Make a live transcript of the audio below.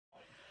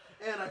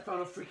And I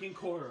found a freaking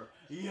quarter.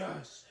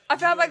 Yes. I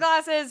found my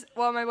glasses.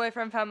 Well, my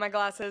boyfriend found my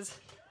glasses.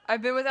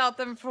 I've been without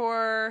them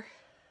for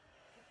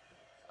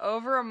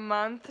over a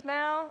month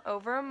now.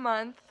 Over a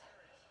month.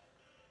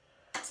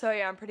 So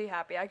yeah, I'm pretty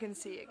happy. I can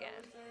see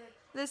again.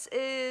 This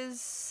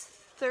is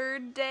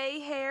third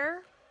day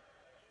hair.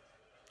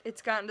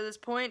 It's gotten to this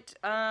point.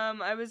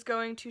 I was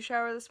going to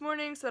shower this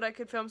morning so that I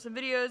could film some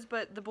videos,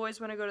 but the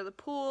boys want to go to the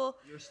pool.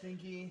 You're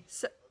stinky.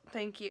 So,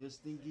 thank you. You're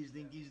stinky,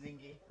 stinky,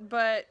 stinky.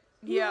 But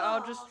yeah,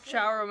 I'll just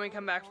shower when we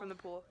come back from the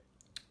pool.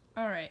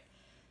 Alright,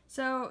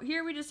 so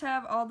here we just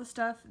have all the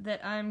stuff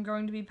that I'm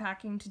going to be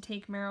packing to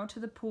take Meryl to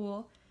the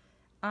pool.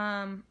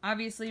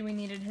 Obviously we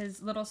needed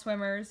his little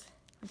swimmers.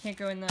 We can't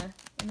go in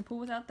the pool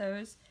without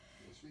those.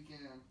 Yes, we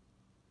can.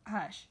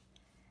 Hush.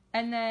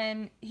 And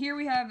then here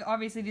we have,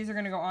 obviously these are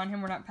going to go on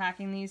him, we're not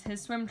packing these,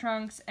 his swim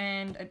trunks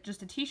and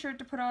just a t-shirt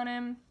to put on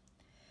him.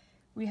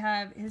 We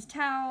have his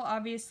towel,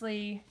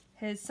 obviously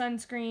his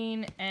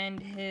sunscreen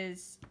and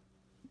his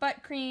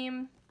butt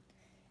cream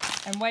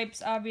and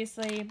wipes,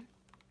 obviously.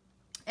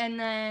 And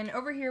then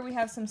over here we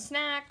have some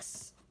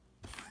snacks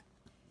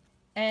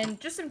and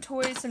just some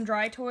toys, some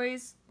dry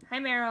toys. Hi,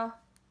 Meryl.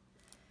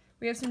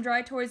 We have some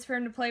dry toys for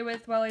him to play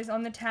with while he's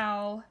on the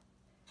towel.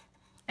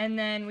 And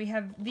then we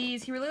have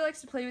these. He really likes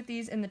to play with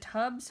these in the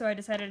tub, so I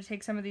decided to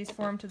take some of these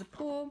for him to the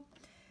pool.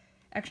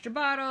 Extra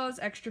bottles,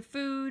 extra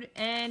food,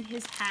 and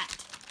his hat.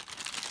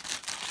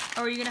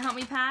 Oh, are you going to help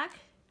me pack?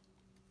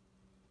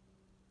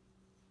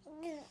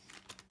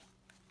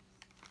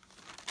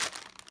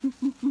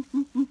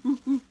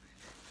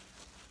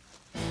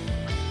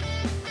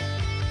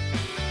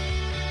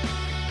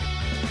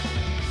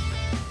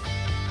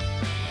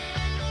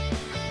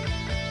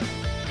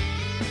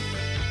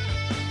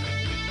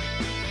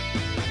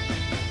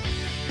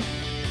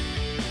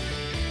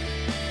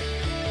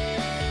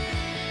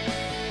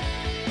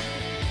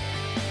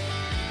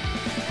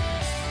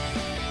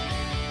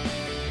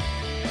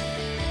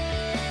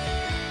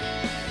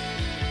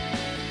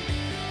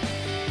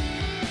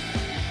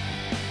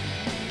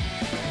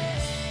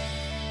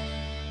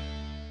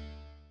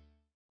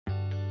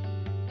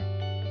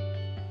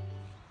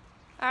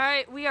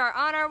 Alright, we are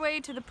on our way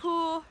to the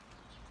pool.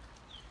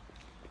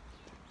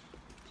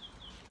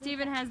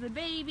 Steven has the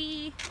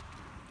baby.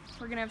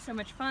 We're gonna have so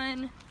much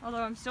fun,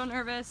 although I'm still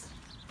nervous,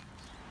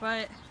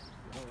 but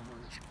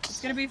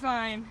it's gonna be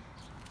fine.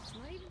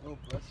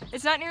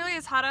 It's not nearly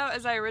as hot out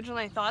as I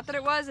originally thought that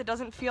it was. It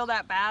doesn't feel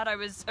that bad. I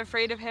was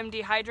afraid of him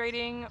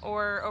dehydrating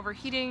or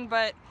overheating,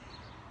 but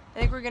I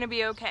think we're gonna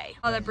be okay.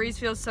 Oh, that breeze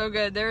feels so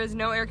good. There is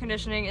no air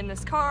conditioning in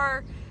this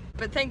car.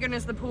 But thank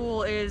goodness the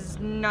pool is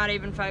not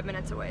even 5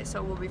 minutes away,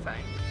 so we'll be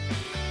fine.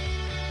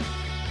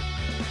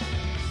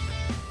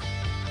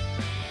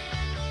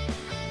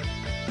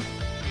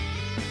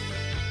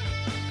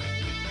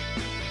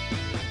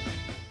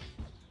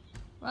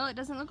 Well, it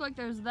doesn't look like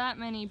there's that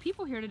many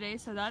people here today,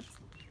 so that's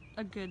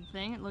a good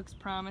thing. It looks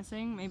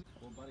promising. Maybe.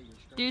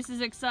 Duce is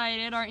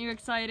excited. Aren't you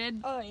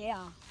excited? Oh,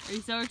 yeah. Are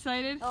you so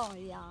excited? Oh,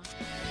 yeah.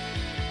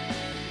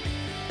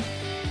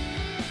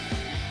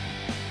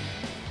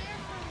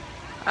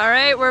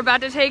 Alright, we're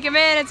about to take him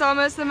in. It's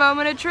almost the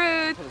moment of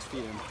truth. Let's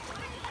feed him.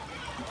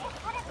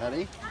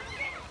 Ready?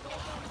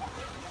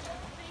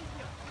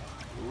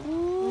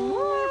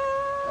 Ooh.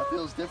 That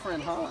feels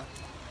different, huh?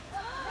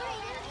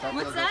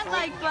 What's that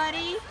like,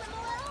 buddy?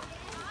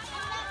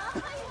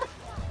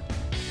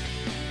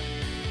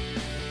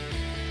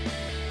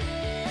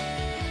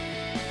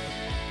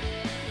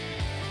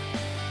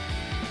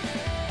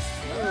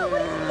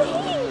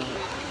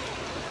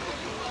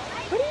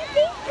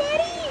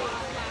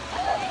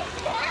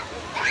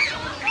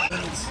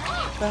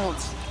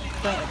 Bounce,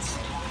 bounce,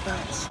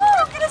 bounce.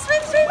 Oh, gonna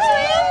swim, swim,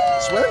 swim!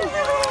 Swim?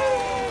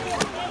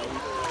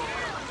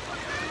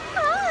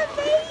 Hi,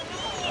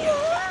 baby!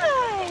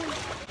 Hi!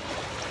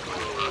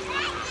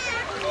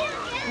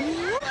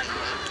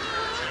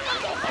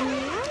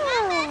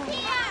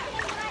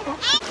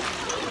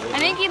 I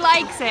think he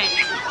likes it.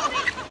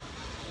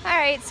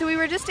 Alright, so we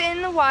were just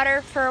in the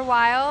water for a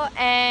while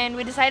and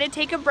we decided to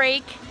take a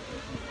break.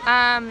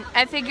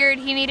 I figured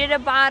he needed a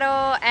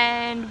bottle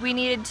and we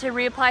needed to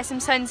reapply some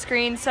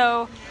sunscreen,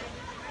 so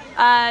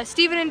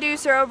Steven and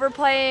Duce are over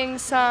playing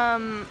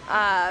some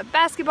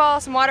basketball,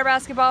 some water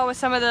basketball with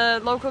some of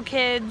the local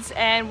kids,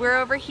 and we're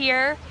over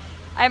here.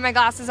 I have my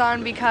glasses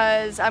on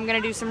because I'm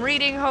gonna do some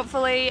reading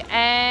hopefully,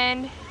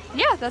 and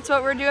yeah, that's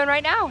what we're doing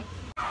right now.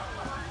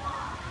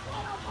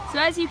 So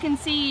as you can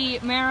see,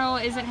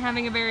 Meryl isn't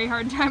having a very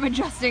hard time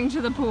adjusting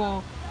to the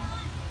pool.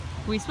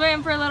 We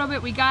swam for a little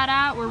bit, we got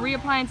out, we're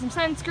reapplying some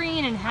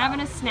sunscreen and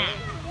having a snack.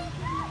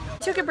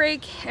 Took a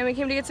break and we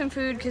came to get some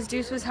food because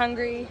Duce was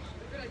hungry.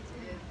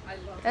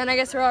 And I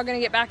guess we're all gonna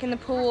get back in the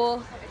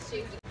pool.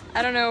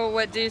 I don't know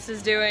what Duce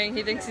is doing.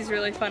 He thinks he's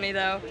really funny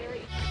though.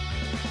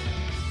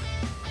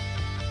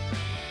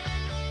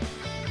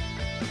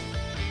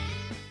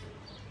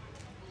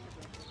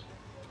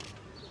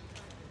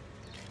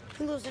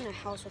 Who lives in a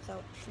house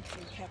without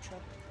freaking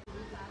ketchup?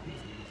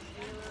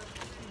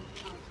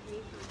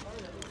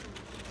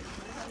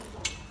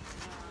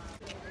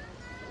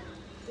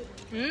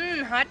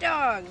 Mmm, hot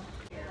dog.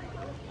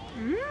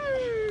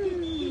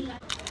 Mmm.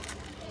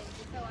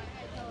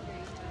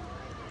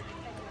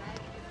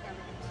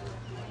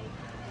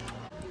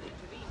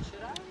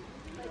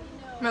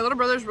 My little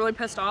brother's really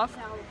pissed off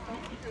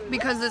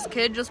because this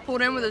kid just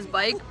pulled in with his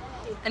bike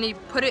and he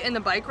put it in the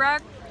bike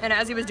rack, and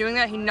as he was doing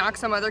that he knocked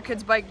some other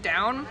kid's bike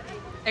down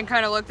and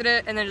kind of looked at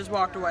it and then just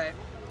walked away.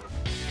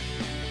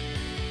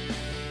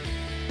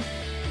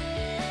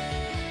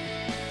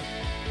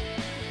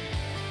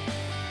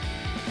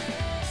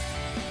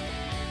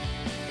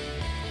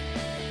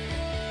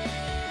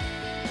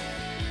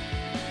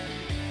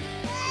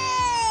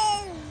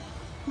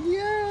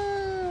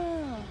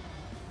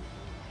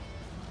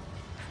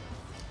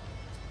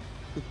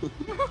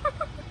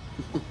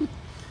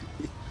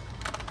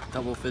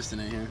 Double fisting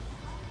it here.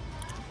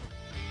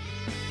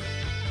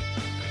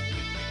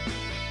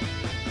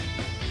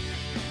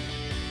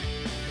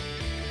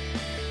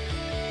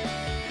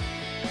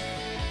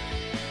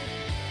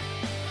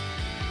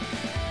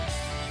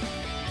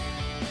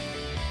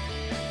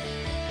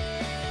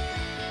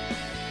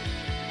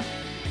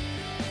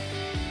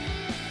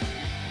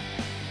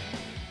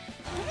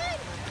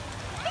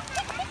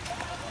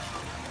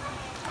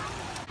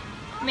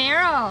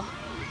 Meryl,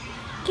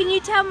 can you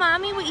tell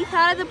Mommy what you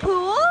thought of the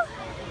pool?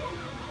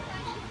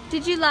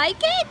 Did you like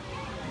it?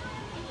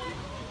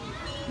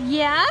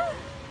 Yeah?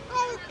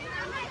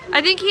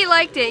 I think he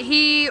liked it.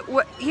 He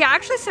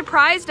actually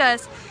surprised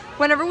us.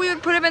 Whenever we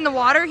would put him in the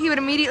water, he would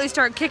immediately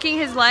start kicking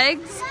his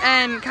legs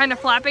and kind of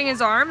flapping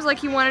his arms like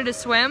he wanted to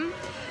swim.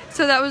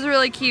 So that was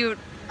really cute.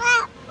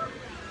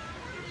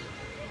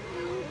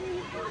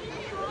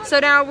 So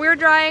now we're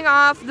drying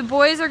off. The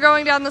boys are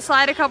going down the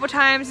slide a couple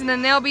times and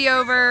then they'll be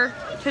over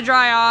to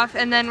dry off,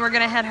 and then we're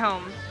gonna head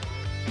home.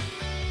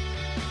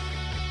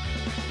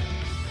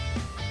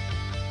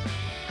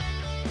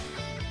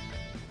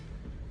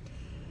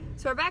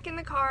 So we're back in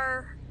the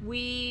car.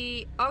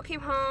 We all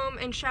came home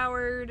and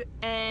showered,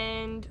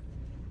 and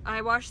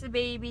I washed the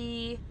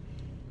baby,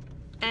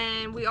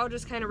 and we all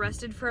just kind of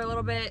rested for a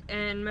little bit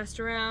and messed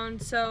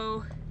around.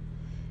 So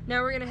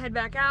now we're gonna head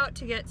back out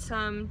to get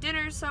some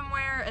dinner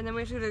somewhere, and then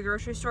we have to go to the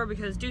grocery store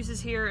because Duce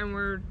is here and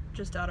we're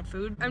just out of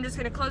food. I'm just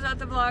gonna close out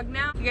the vlog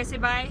now. You guys say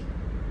bye.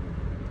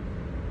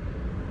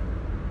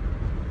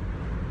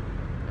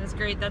 That's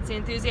great. That's the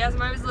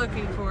enthusiasm I was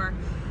looking for.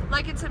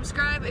 Like and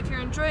subscribe if you're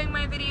enjoying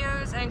my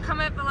videos, and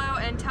comment below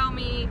and tell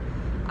me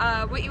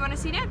what you want to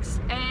see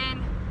next,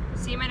 and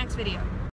see you in my next video.